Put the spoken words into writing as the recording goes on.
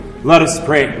Let us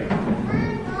pray.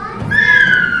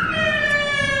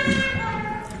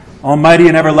 Almighty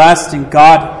and everlasting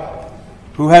God,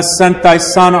 who has sent thy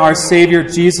Son, our Savior,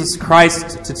 Jesus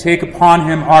Christ, to take upon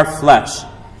him our flesh,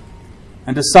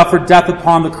 and to suffer death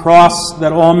upon the cross,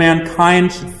 that all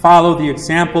mankind should follow the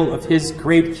example of his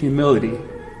great humility,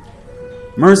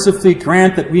 mercifully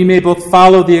grant that we may both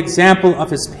follow the example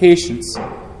of his patience,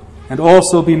 and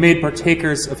also be made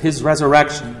partakers of his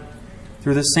resurrection,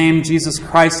 through the same Jesus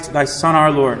Christ, thy Son, our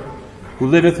Lord, who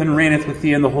liveth and reigneth with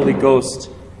thee in the Holy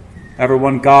Ghost, ever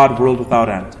one God, world without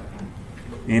end.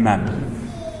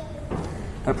 Amen.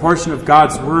 A portion of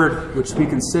God's Word, which we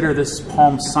consider this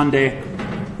Palm Sunday,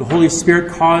 the Holy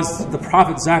Spirit caused the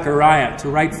prophet Zechariah to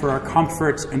write for our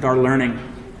comfort and our learning.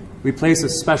 We place a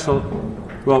special,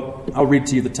 well, I'll read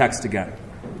to you the text again.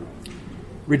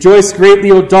 Rejoice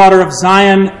greatly, O daughter of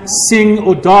Zion. Sing,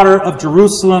 O daughter of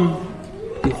Jerusalem.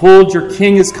 Behold, your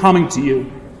king is coming to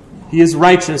you. He is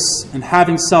righteous and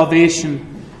having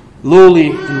salvation,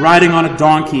 lowly and riding on a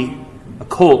donkey, a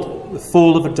colt, the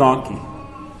foal of a donkey.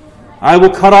 I will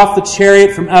cut off the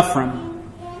chariot from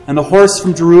Ephraim and the horse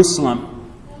from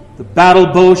Jerusalem. The battle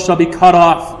bow shall be cut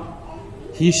off.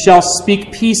 He shall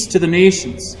speak peace to the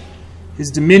nations. His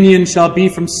dominion shall be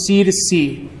from sea to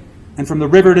sea, and from the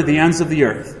river to the ends of the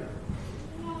earth.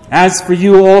 As for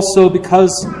you also,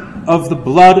 because of the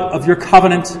blood of your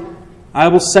covenant, I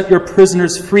will set your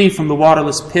prisoners free from the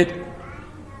waterless pit.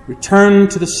 Return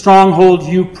to the stronghold,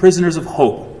 you prisoners of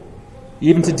hope.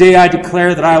 Even today I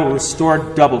declare that I will restore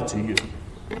double to you.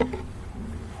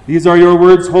 These are your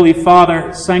words, Holy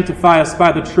Father. Sanctify us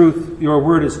by the truth. Your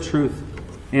word is truth.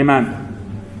 Amen.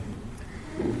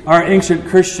 Our ancient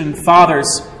Christian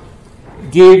fathers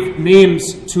gave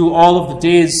names to all of the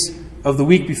days of the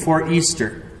week before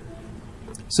Easter,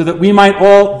 so that we might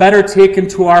all better take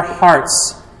into our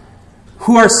hearts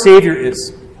who our Savior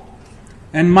is,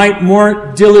 and might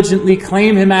more diligently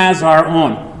claim him as our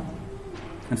own,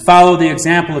 and follow the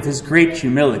example of his great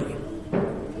humility.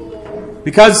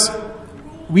 Because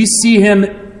we see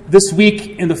him this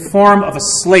week in the form of a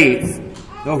slave,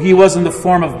 though he was in the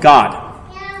form of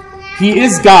God. He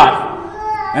is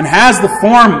God, and has the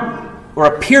form or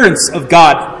appearance of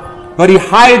God, but he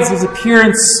hides his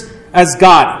appearance as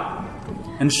God,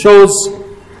 and shows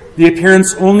the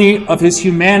appearance only of his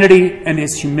humanity and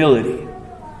his humility.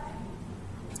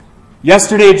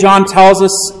 Yesterday, John tells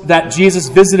us that Jesus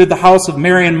visited the house of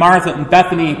Mary and Martha in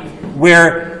Bethany,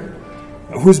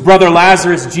 whose brother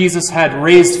Lazarus Jesus had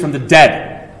raised from the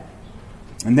dead.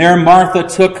 And there Martha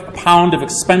took a pound of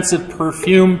expensive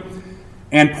perfume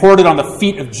and poured it on the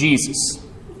feet of Jesus,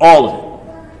 all of it,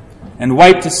 and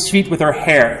wiped his feet with her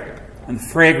hair, and the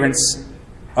fragrance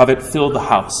of it filled the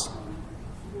house.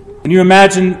 Can you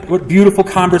imagine what beautiful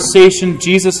conversation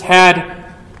Jesus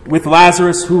had with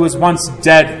Lazarus, who was once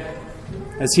dead,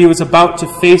 as he was about to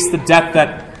face the death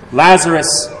that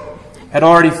Lazarus had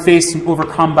already faced and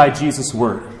overcome by Jesus'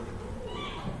 word.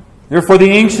 Therefore, the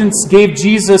ancients gave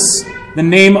Jesus the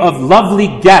name of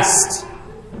lovely guest,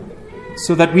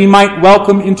 so that we might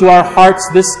welcome into our hearts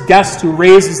this guest who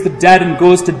raises the dead and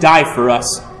goes to die for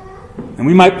us. And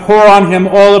we might pour on him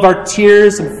all of our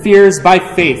tears and fears by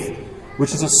faith,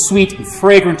 which is a sweet and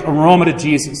fragrant aroma to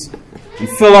Jesus, and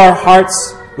fill our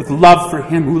hearts with love for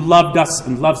him who loved us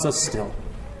and loves us still.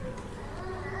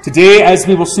 Today, as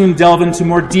we will soon delve into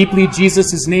more deeply,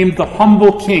 Jesus is named the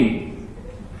humble King,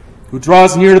 who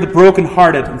draws near to the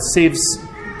brokenhearted and saves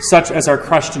such as are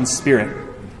crushed in spirit.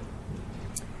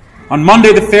 On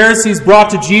Monday, the Pharisees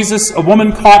brought to Jesus a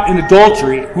woman caught in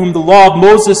adultery, whom the law of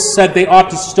Moses said they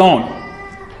ought to stone.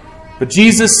 But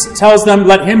Jesus tells them,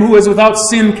 "Let him who is without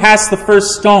sin cast the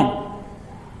first stone."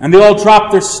 And they all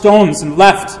dropped their stones and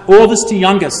left, oldest to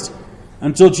youngest,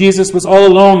 until Jesus was all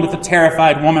alone with the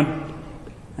terrified woman.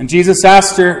 And Jesus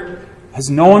asked her, "Has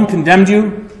no one condemned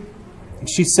you?" And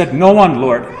she said, "No one,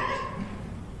 Lord."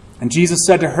 And Jesus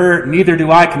said to her, "Neither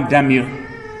do I condemn you.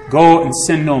 Go and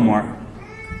sin no more."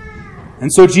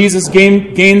 And so Jesus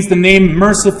gains the name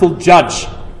Merciful Judge,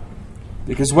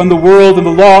 because when the world and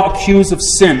the law accuse of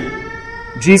sin,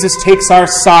 Jesus takes our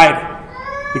side,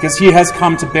 because he has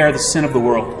come to bear the sin of the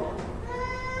world.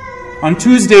 On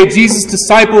Tuesday, Jesus'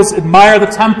 disciples admire the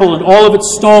temple and all of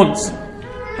its stones.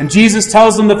 And Jesus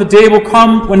tells them that the day will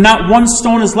come when not one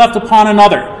stone is left upon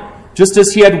another, just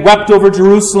as he had wept over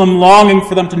Jerusalem, longing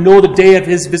for them to know the day of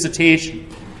his visitation.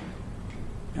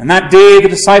 And that day the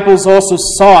disciples also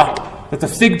saw that the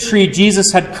fig tree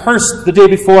Jesus had cursed the day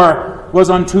before was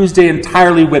on Tuesday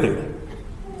entirely withered.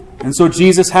 And so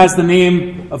Jesus has the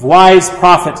name of wise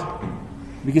prophet,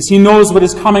 because he knows what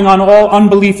is coming on all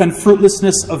unbelief and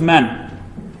fruitlessness of men,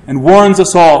 and warns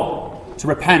us all to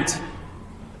repent,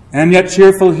 and yet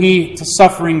cheerful he to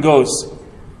suffering goes,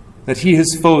 that he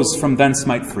his foes from thence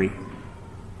might free.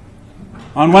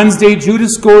 On Wednesday,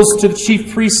 Judas goes to the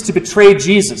chief priests to betray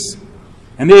Jesus,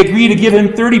 and they agree to give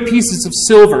him 30 pieces of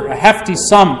silver, a hefty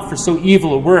sum for so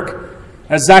evil a work,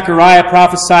 as Zechariah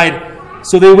prophesied.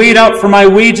 So they weighed out for my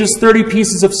wages 30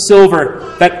 pieces of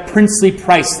silver, that princely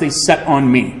price they set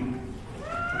on me.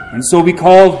 And so we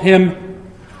call him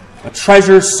a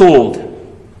treasure sold,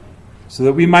 so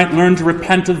that we might learn to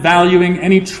repent of valuing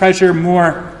any treasure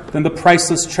more than the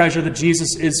priceless treasure that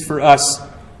Jesus is for us,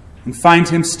 and find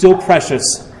him still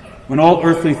precious when all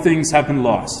earthly things have been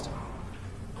lost.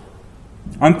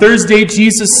 On Thursday,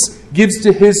 Jesus gives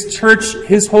to his church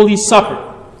his holy supper,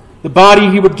 the body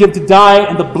he would give to die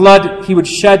and the blood he would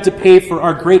shed to pay for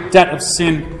our great debt of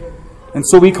sin. And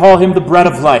so we call him the bread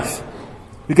of life,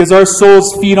 because our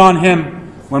souls feed on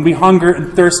him when we hunger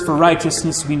and thirst for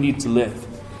righteousness we need to live.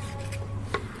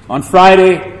 On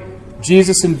Friday,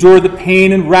 Jesus endured the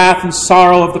pain and wrath and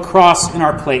sorrow of the cross in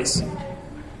our place.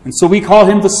 And so we call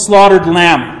him the slaughtered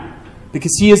lamb,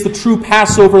 because he is the true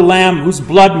Passover lamb whose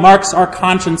blood marks our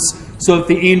conscience so that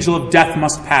the angel of death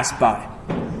must pass by.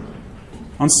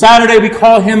 On Saturday, we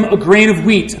call him a grain of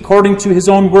wheat, according to his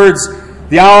own words.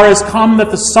 The hour has come that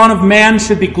the Son of Man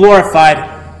should be glorified.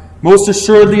 Most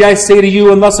assuredly, I say to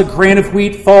you, unless a grain of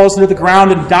wheat falls into the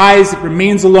ground and dies, it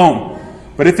remains alone.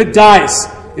 But if it dies,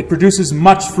 it produces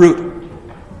much fruit.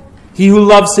 He who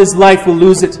loves his life will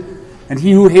lose it, and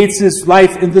he who hates his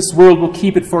life in this world will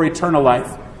keep it for eternal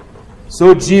life.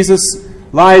 So Jesus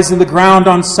lies in the ground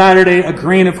on Saturday, a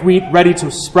grain of wheat ready to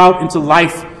sprout into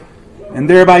life, and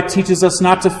thereby teaches us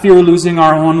not to fear losing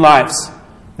our own lives.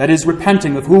 That is,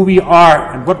 repenting of who we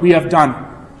are and what we have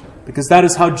done, because that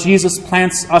is how Jesus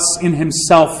plants us in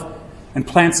himself and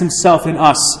plants himself in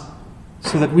us,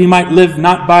 so that we might live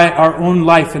not by our own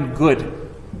life and good,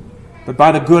 but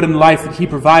by the good and life that he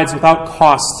provides without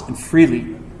cost and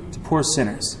freely to poor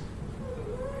sinners.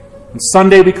 On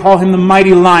Sunday, we call him the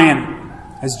mighty lion.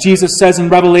 As Jesus says in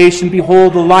Revelation,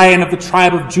 behold, the lion of the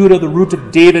tribe of Judah, the root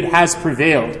of David, has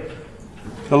prevailed.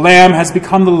 The Lamb has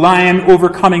become the lion,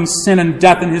 overcoming sin and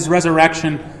death in his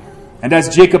resurrection. And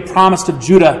as Jacob promised of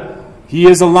Judah, he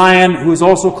is a lion who is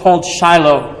also called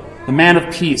Shiloh, the man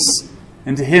of peace,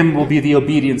 and to him will be the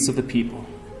obedience of the people.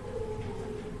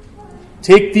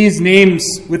 Take these names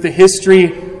with the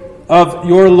history of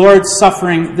your Lord's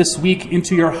suffering this week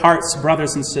into your hearts,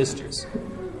 brothers and sisters.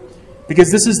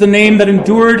 Because this is the name that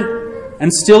endured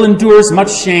and still endures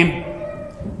much shame,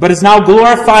 but is now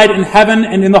glorified in heaven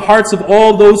and in the hearts of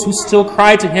all those who still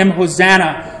cry to him,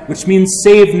 Hosanna, which means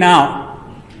save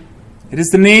now. It is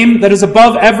the name that is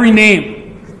above every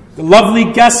name, the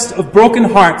lovely guest of broken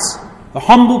hearts, the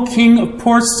humble king of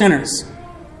poor sinners,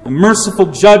 the merciful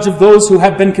judge of those who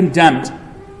have been condemned,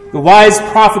 the wise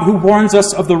prophet who warns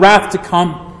us of the wrath to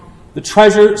come, the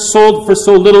treasure sold for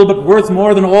so little but worth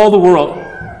more than all the world,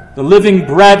 the living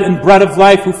bread and bread of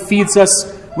life who feeds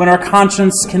us when our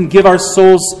conscience can give our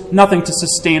souls nothing to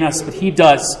sustain us, but he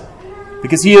does,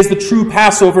 because he is the true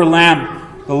Passover lamb,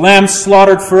 the lamb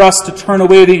slaughtered for us to turn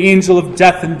away the angel of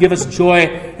death and give us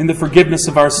joy in the forgiveness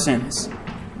of our sins.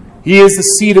 He is the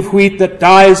seed of wheat that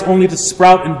dies only to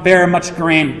sprout and bear much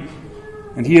grain,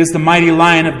 and he is the mighty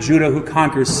lion of Judah who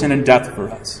conquers sin and death for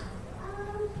us.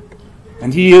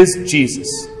 And he is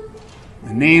Jesus,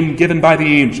 the name given by the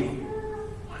angel,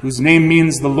 whose name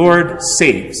means the Lord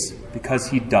saves, because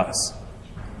he does.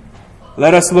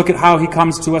 Let us look at how he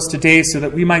comes to us today so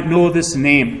that we might know this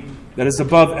name that is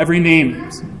above every name,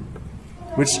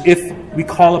 which, if we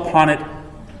call upon it,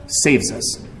 saves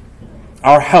us.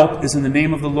 Our help is in the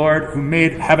name of the Lord who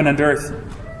made heaven and earth.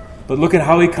 But look at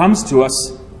how he comes to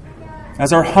us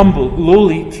as our humble,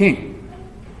 lowly king.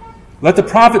 Let the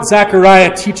prophet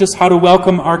Zechariah teach us how to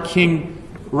welcome our king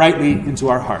rightly into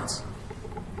our hearts.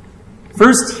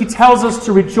 First, he tells us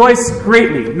to rejoice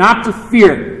greatly, not to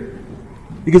fear,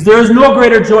 because there is no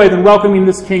greater joy than welcoming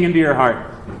this king into your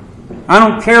heart. I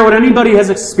don't care what anybody has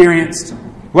experienced,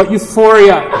 what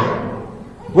euphoria,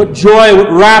 what joy,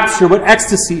 what rapture, what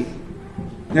ecstasy.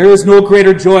 There is no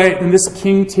greater joy than this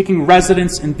king taking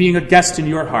residence and being a guest in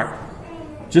your heart.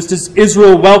 Just as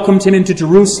Israel welcomed him into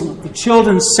Jerusalem, the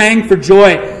children sang for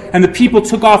joy, and the people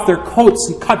took off their coats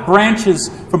and cut branches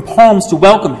from palms to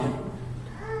welcome him.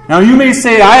 Now you may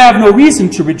say, I have no reason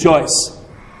to rejoice.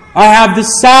 I have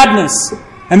this sadness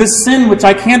and this sin which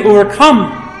I can't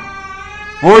overcome.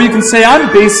 Or you can say,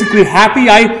 I'm basically happy.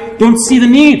 I don't see the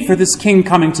need for this king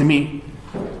coming to me.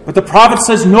 But the prophet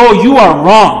says, no, you are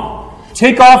wrong.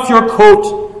 Take off your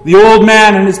coat, the old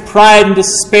man and his pride and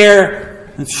despair,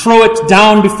 and throw it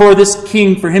down before this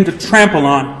king for him to trample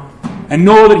on. and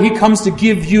know that he comes to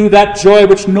give you that joy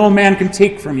which no man can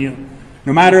take from you,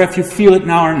 no matter if you feel it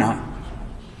now or not.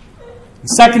 And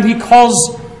second, he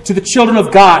calls to the children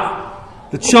of God,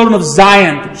 the children of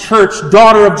Zion, the church,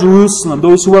 daughter of Jerusalem,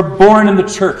 those who are born in the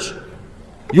church.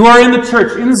 You are in the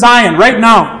church, in Zion, right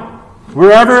now.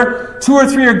 Wherever 2 or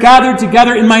 3 are gathered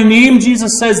together in my name,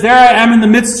 Jesus says, there I am in the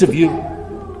midst of you.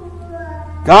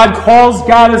 God calls,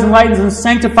 gathers, enlightens, and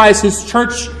sanctifies his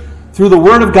church through the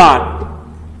word of God.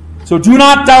 So do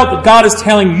not doubt that God is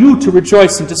telling you to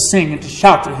rejoice and to sing and to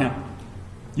shout to him.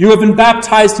 You have been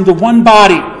baptized into one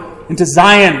body, into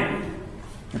Zion,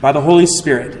 and by the Holy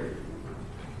Spirit.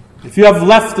 If you have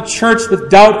left the church with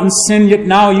doubt and sin, yet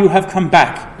now you have come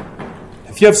back.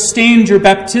 If you have stained your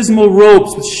baptismal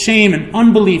robes with shame and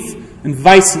unbelief and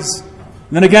vices,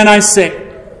 then again I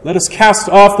say, let us cast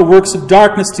off the works of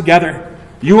darkness together.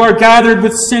 You are gathered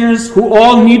with sinners who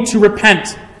all need to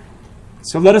repent.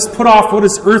 So let us put off what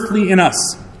is earthly in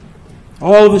us,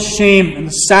 all the shame and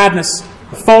the sadness,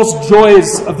 the false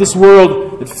joys of this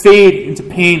world that fade into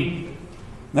pain.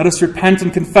 Let us repent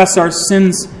and confess our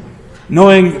sins,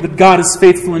 knowing that God is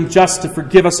faithful and just to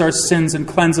forgive us our sins and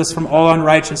cleanse us from all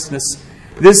unrighteousness.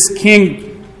 This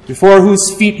King, before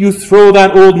whose feet you throw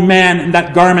that old man and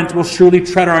that garment, will surely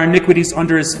tread our iniquities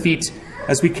under his feet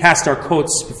as we cast our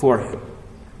coats before him.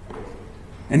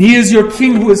 And he is your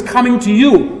King who is coming to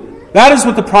you. That is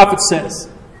what the prophet says.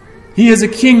 He is a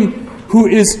King who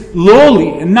is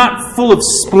lowly and not full of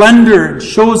splendor and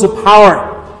shows of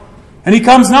power. And he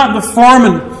comes not in the form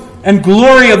and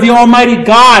glory of the Almighty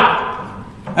God,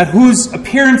 at whose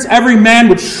appearance every man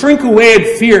would shrink away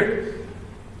in fear.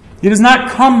 He does not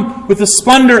come with the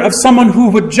splendor of someone who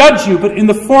would judge you, but in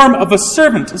the form of a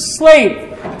servant, a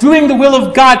slave, doing the will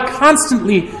of God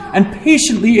constantly and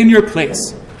patiently in your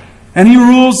place. And he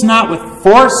rules not with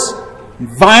force and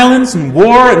violence and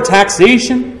war and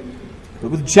taxation,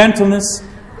 but with gentleness,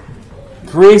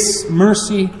 grace,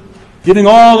 mercy, giving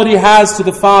all that he has to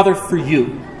the Father for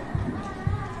you.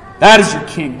 That is your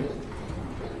King.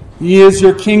 He is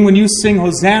your King when you sing,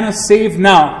 Hosanna, save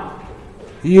now.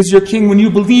 He is your King when you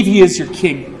believe he is your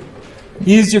King.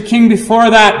 He is your King before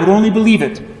that, but only believe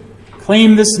it.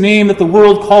 Claim this name that the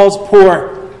world calls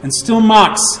poor and still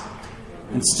mocks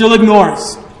and still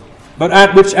ignores, but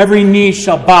at which every knee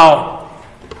shall bow.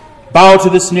 Bow to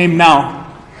this name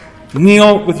now.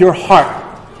 Kneel with your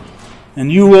heart,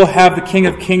 and you will have the King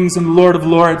of Kings and Lord of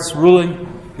Lords ruling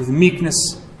with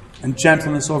meekness and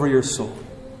gentleness over your soul.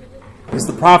 As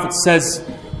the prophet says,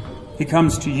 he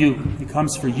comes to you. He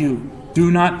comes for you. Do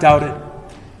not doubt it.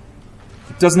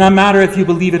 It does not matter if you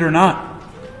believe it or not.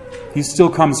 He still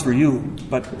comes for you,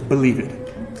 but believe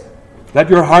it. Let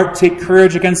your heart take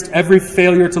courage against every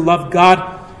failure to love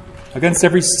God, against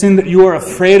every sin that you are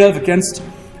afraid of, against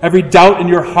every doubt in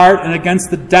your heart, and against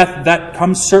the death that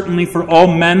comes certainly for all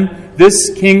men.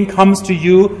 This King comes to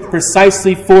you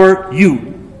precisely for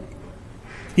you.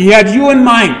 He had you in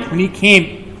mind when he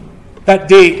came that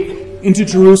day into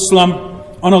Jerusalem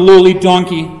on a lowly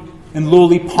donkey in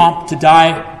lowly pomp to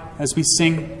die, as we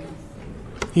sing.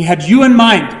 He had you in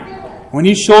mind when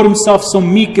he showed himself so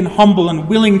meek and humble and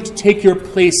willing to take your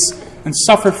place and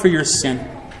suffer for your sin.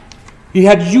 He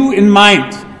had you in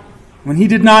mind when he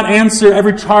did not answer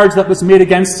every charge that was made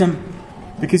against him,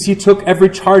 because he took every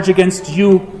charge against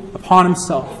you upon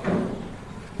himself.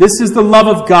 This is the love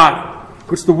of God,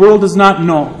 which the world does not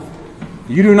know.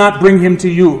 You do not bring him to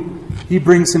you. He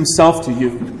brings himself to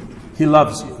you. He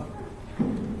loves you.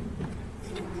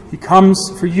 He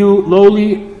comes for you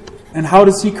lowly. And how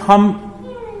does he come?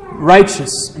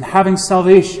 Righteous and having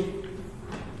salvation.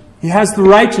 He has the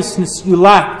righteousness you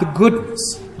lack, the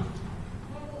goodness.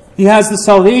 He has the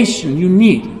salvation you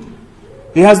need.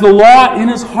 He has the law in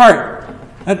his heart,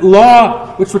 that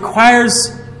law which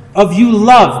requires of you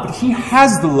love, but he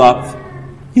has the love.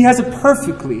 He has it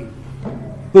perfectly.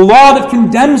 The law that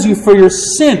condemns you for your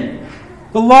sin,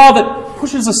 the law that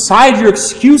pushes aside your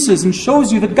excuses and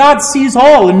shows you that God sees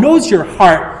all and knows your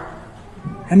heart,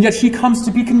 and yet he comes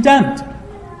to be condemned.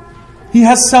 He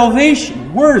has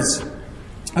salvation, words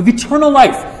of eternal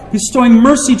life, bestowing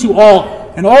mercy to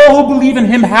all, and all who believe in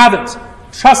him have it.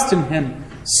 Trust in him,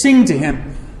 sing to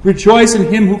him, rejoice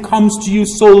in him who comes to you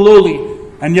so lowly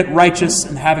and yet righteous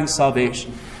and having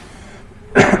salvation.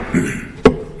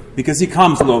 Because he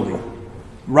comes lowly,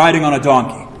 riding on a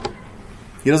donkey.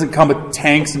 He doesn't come with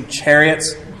tanks and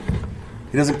chariots.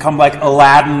 He doesn't come like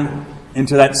Aladdin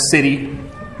into that city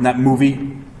in that movie.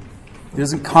 He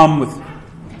doesn't come with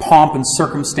pomp and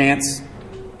circumstance.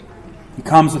 He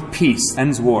comes with peace,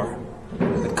 ends war.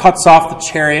 It cuts off the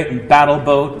chariot and battle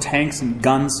bow, tanks and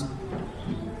guns.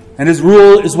 And his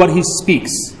rule is what he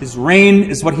speaks. His reign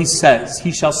is what he says.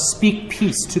 He shall speak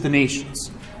peace to the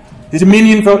nations. His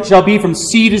dominion shall be from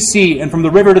sea to sea and from the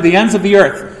river to the ends of the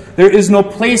earth. There is no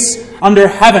place under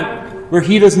heaven where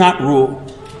he does not rule.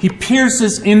 He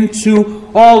pierces into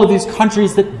all of these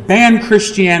countries that ban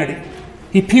Christianity.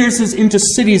 He pierces into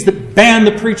cities that ban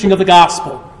the preaching of the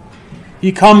gospel.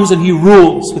 He comes and he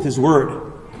rules with his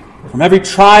word. From every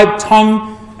tribe,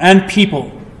 tongue, and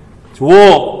people, to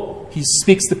all, he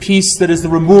speaks the peace that is the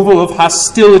removal of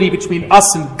hostility between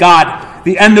us and God,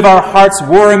 the end of our hearts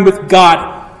warring with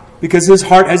God, because his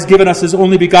heart has given us his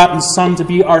only begotten Son to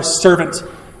be our servant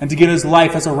and to give his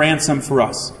life as a ransom for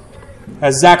us.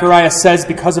 As Zechariah says,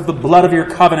 because of the blood of your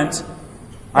covenant,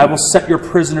 I will set your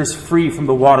prisoners free from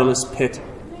the waterless pit.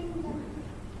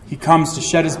 He comes to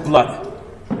shed his blood.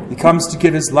 He comes to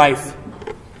give his life.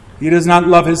 He does not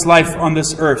love his life on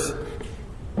this earth,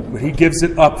 but he gives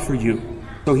it up for you,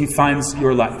 so he finds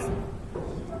your life.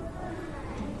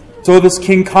 So this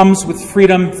king comes with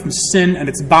freedom from sin and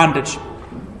its bondage.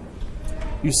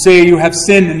 You say you have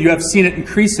sinned and you have seen it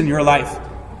increase in your life.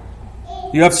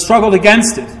 You have struggled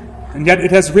against it, and yet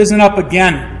it has risen up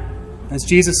again, as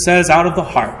Jesus says, out of the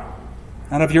heart,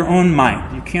 out of your own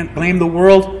mind. You can't blame the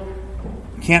world.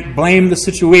 You can't blame the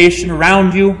situation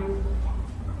around you.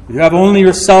 You have only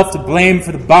yourself to blame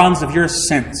for the bonds of your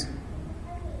sins.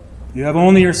 You have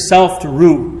only yourself to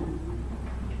rue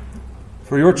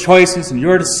for your choices and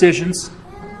your decisions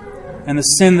and the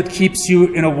sin that keeps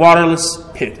you in a waterless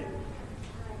pit.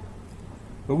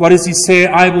 But what does he say?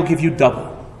 I will give you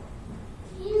double.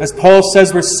 As Paul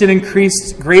says, where sin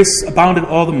increased, grace abounded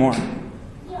all the more.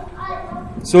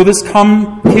 So this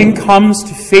king comes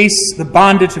to face the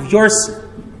bondage of your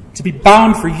sin, to be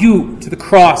bound for you to the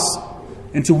cross,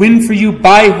 and to win for you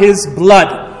by his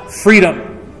blood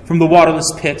freedom from the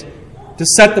waterless pit, to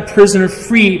set the prisoner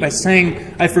free by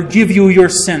saying, I forgive you your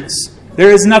sins.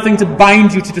 There is nothing to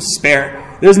bind you to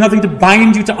despair. There is nothing to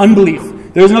bind you to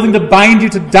unbelief. There is nothing to bind you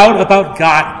to doubt about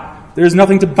God. There is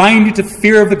nothing to bind you to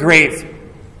fear of the grave.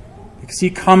 Because he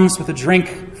comes with a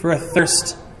drink for a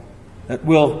thirst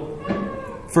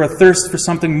for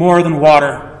something more than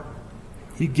water.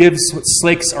 He gives what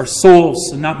slakes our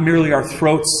souls and not merely our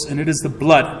throats, and it is the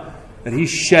blood that he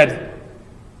shed.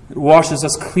 It washes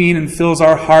us clean and fills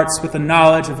our hearts with the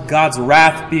knowledge of God's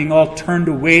wrath being all turned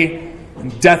away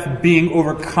and death being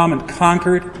overcome and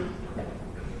conquered,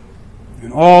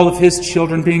 and all of his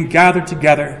children being gathered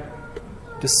together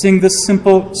to sing this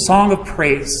simple song of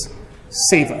praise.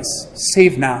 Save us.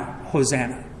 Save now.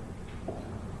 Hosanna.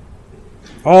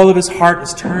 All of his heart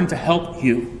is turned to help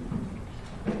you,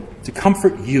 to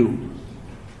comfort you,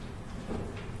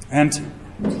 and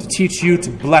to teach you to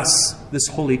bless this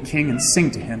holy king and sing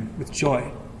to him with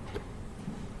joy.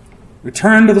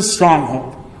 Return to the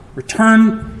stronghold.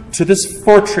 Return to this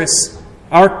fortress,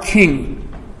 our king.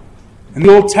 In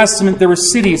the Old Testament, there were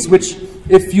cities which,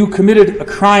 if you committed a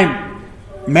crime,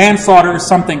 manslaughter or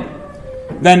something,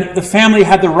 then the family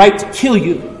had the right to kill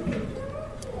you.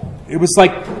 It was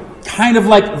kind of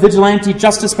like vigilante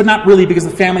justice, but not really, because the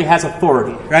family has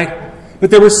authority, right? But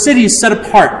there were cities set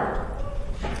apart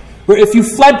where if you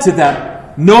fled to them,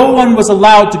 no one was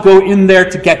allowed to go in there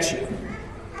to get you.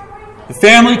 The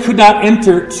family could not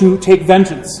enter to take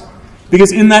vengeance,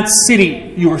 because in that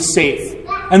city you were safe.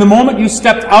 And the moment you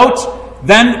stepped out,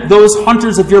 then those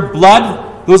hunters of your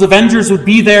blood, those avengers, would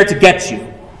be there to get you.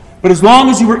 But as long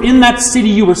as you were in that city,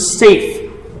 you were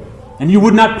safe, and you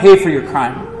would not pay for your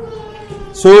crime.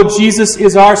 So Jesus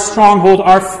is our stronghold,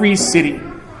 our free city,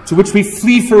 to which we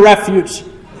flee for refuge,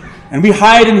 and we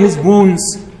hide in his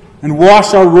wounds, and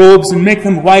wash our robes, and make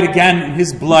them white again in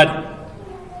his blood.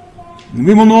 And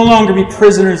we will no longer be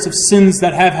prisoners of sins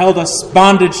that have held us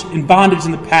in bondage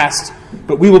in the past,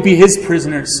 but we will be his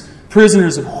prisoners,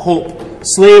 prisoners of hope,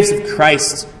 slaves of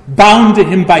Christ, bound to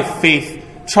him by faith,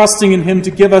 trusting in him to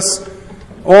give us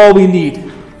all we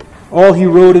need, all he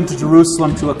rode into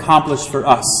Jerusalem to accomplish for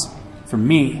us, for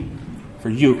me,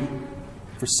 for you,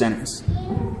 for sinners.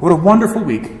 What a wonderful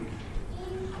week.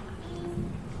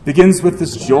 Begins with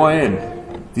this joy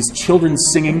and these children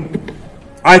singing.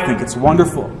 I think it's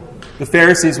wonderful. The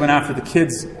Pharisees went after the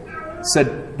kids,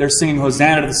 said they're singing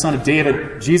Hosanna to the Son of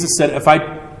David. Jesus said,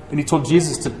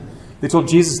 they told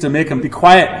Jesus to make them be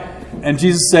quiet. And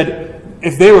Jesus said,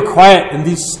 if they were quiet, then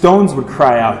these stones would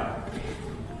cry out.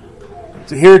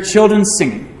 To hear children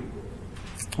singing.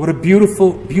 What a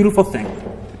beautiful, beautiful thing.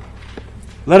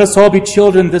 Let us all be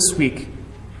children this week.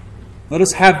 Let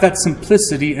us have that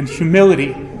simplicity and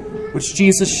humility which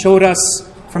Jesus showed us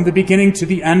from the beginning to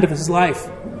the end of his life,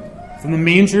 from the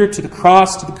manger to the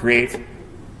cross to the grave.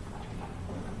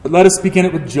 But let us begin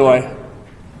it with joy.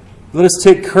 Let us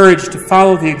take courage to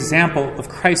follow the example of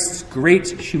Christ's great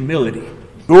humility.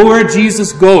 Go where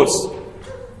Jesus goes,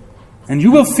 and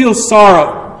you will feel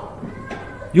sorrow.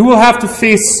 You will have to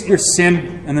face your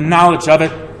sin and the knowledge of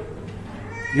it.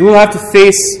 You will have to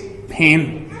face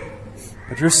pain,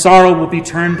 but your sorrow will be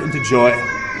turned into joy.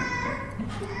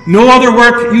 No other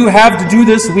work you have to do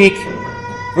this week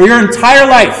or your entire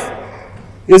life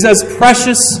is as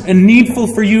precious and needful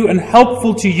for you and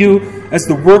helpful to you as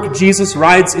the work Jesus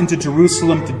rides into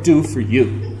Jerusalem to do for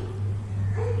you.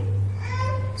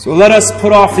 So let us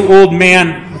put off the old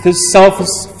man with his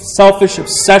selfish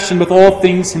obsession with all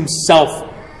things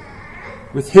himself,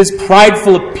 with his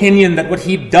prideful opinion that what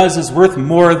he does is worth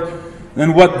more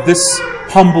than what this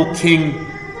humble king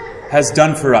has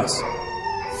done for us.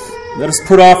 Let us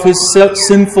put off his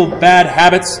sinful bad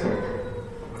habits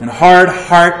and hard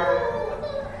heart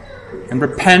and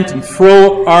repent and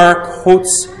throw our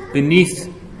coats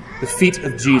beneath the feet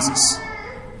of Jesus.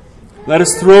 Let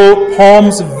us throw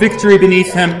palms of victory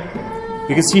beneath him,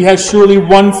 because he has surely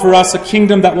won for us a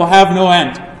kingdom that will have no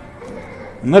end.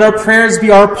 And let our prayers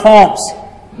be our palms,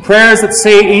 prayers that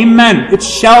say, Amen, it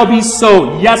shall be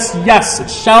so. Yes, yes, it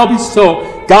shall be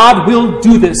so. God will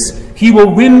do this. He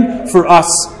will win for us.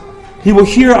 He will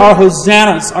hear our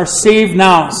hosannas, our save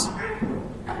nows,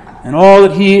 and all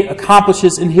that he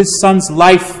accomplishes in his Son's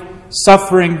life,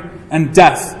 suffering, and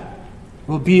death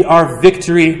will be our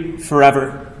victory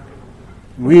forever.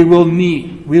 We will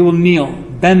kneel,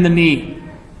 bend the knee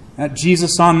at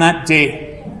Jesus on that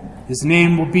day. His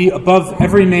name will be above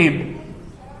every name,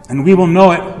 and we will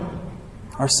know it.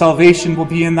 Our salvation will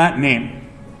be in that name,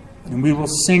 and we will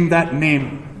sing that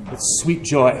name with sweet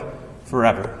joy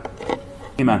forever.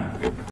 Amen.